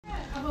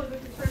How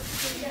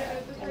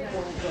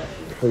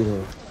you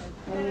doing?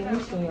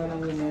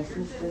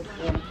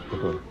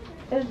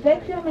 Is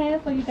that your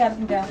mask or you got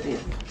some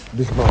downstairs?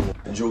 This is my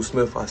Joe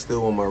Smith, I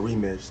still want my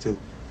rematch too.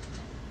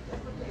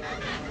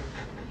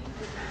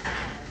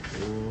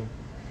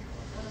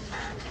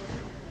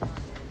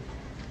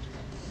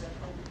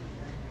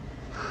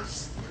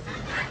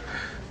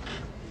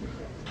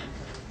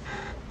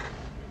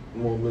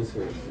 I'm gonna miss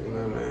her. You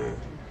know what I mean?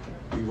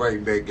 Be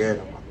right back at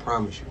him, I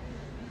promise you.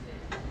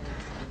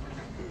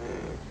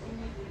 Man.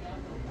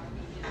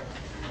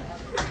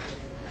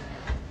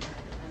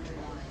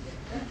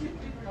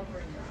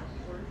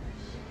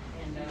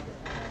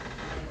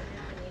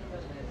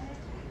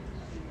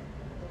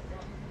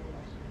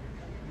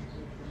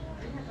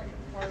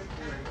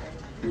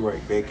 Be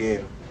right back at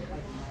him.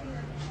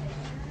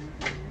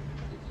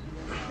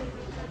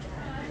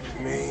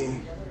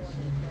 Man.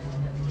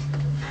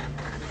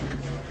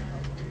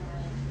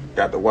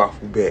 Got the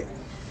waffle back.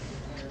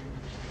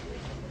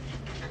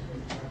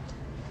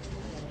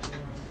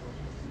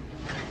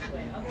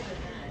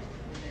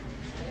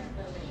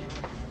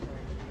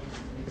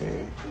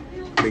 Man.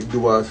 Make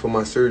duas for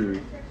my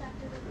surgery.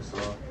 That's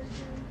all.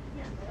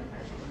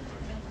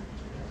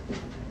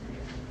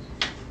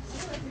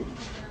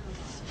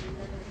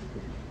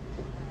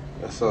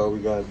 That's all we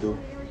gotta do.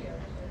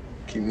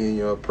 Keep me in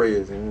your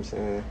prayers, you know what I'm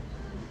saying?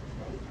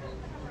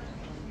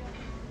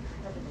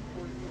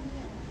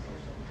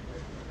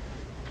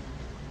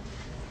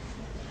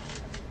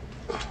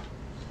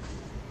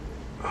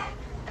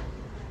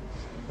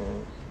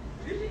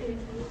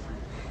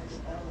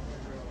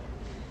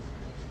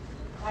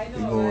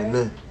 You going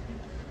there?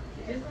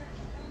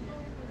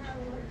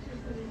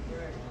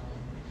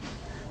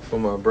 For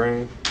my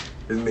brain,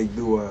 let's make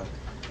duas.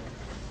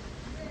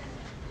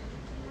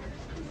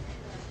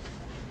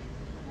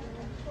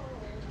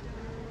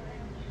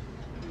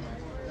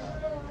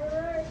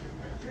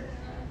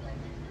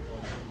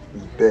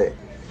 He's back.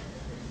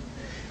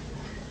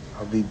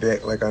 I'll be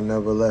back like I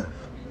never left.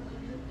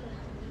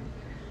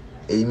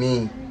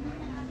 Amen.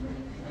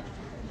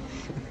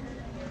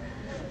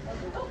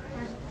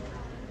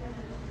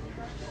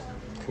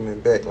 Coming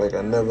back like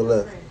I never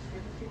left.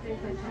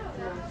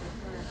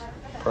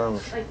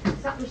 Promise. Like,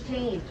 something's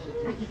changed.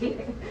 You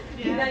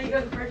know, you go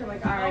the first, I'm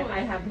like, all right,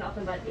 I have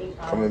nothing but 8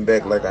 hours. Coming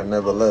back like I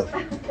never left.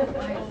 My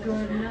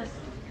goodness.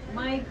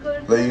 My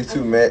goodness. Love you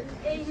too, Mac.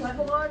 I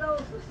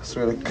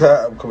swear to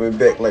God, I'm coming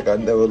back like I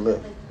never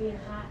left.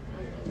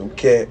 No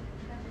cat.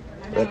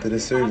 After the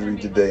surgery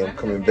today, I'm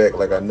coming back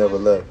like I never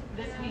left.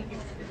 This week is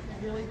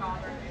really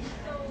bothering me.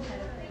 I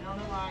don't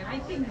know why. I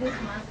think this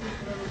mask is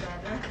a little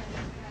better.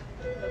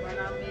 The one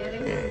I'm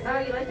wearing. Yeah. Oh,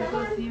 you like that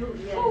one? Yes.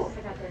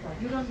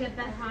 You don't get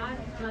that hot,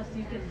 plus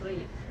you can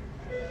breathe.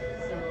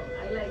 So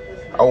I like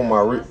this one. I want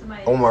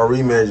my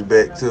rematch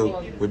back too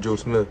with Joe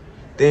Smith.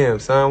 Damn,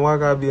 son, why I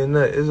gotta be a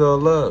nut? It's all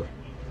love.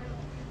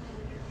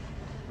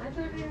 I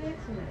thought you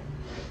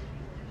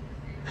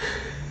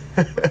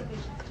were tonight.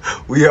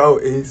 We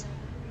out, Ace.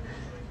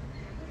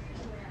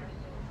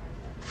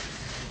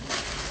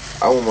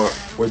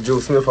 With Joe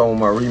Smith, I want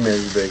my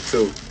rematch back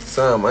too.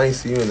 Sam, I ain't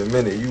see you in a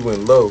minute. You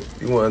went low.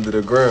 You went under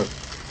the ground.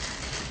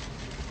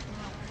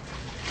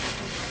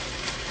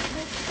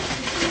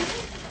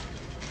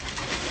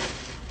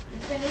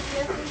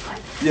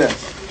 Yes.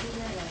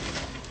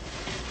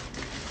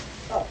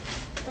 Oh,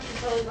 put the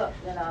clothes up,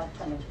 then I'll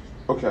come in.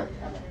 Okay.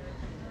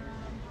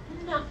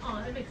 No,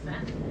 that makes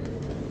sense.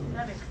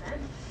 That makes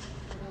sense.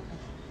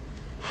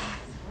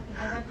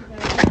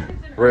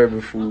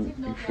 Rabbit food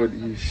before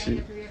these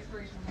shit.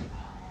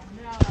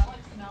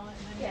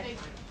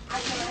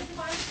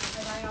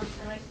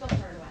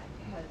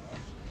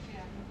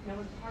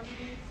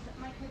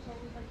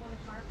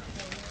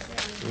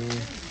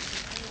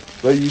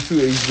 Love you too,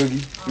 Ace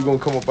Boogie. We gonna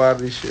come up out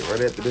of this shit right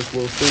after this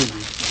little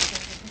surgery.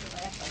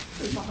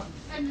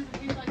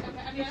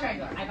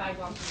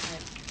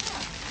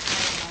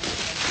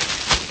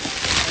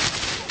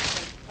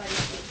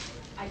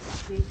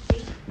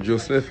 Joe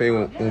Smith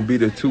ain't gonna be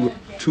the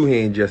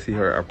two-hand Jesse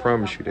Hart. I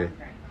promise you that.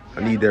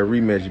 I need that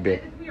rematch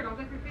back.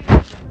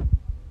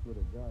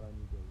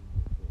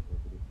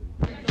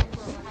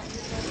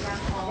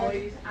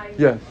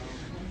 Yeah.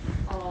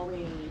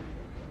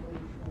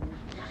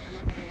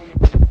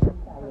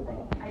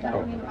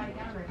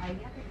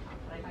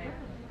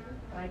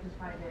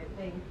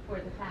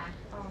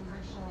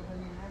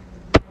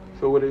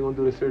 So what they gonna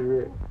do the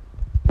surgery at?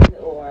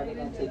 Or they're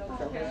going to take you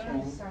from this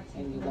room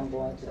and you're going to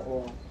go into the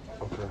oil.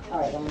 Okay. All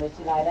right, I'm going to let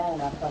you lie down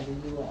and I'll cover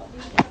you up.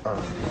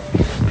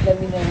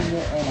 Let me know when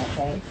you're in,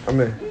 okay? I'm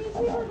in.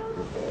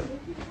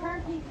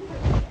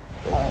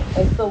 All right,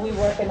 and so we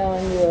working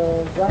on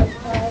your right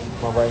side?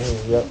 My right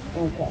hand, yep.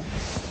 Okay.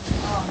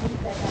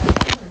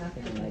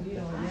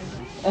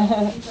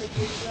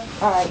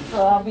 All right, so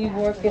I'll be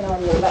working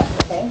on your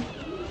left, okay?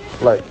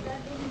 Like?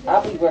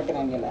 I'll be working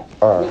on your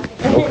left. All right.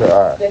 Okay,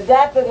 all right. The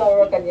doctor's going to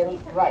work on your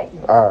right.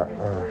 All right,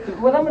 all right.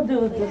 What I'm going to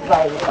do is just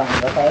write it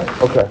down, okay?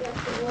 Okay.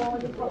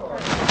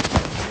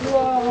 You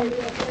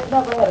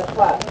never had a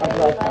clot on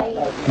your right side,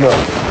 right? No.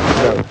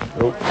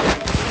 Nope.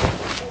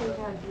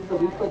 So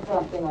we put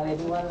something on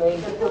everyone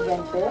leg to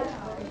prevent it.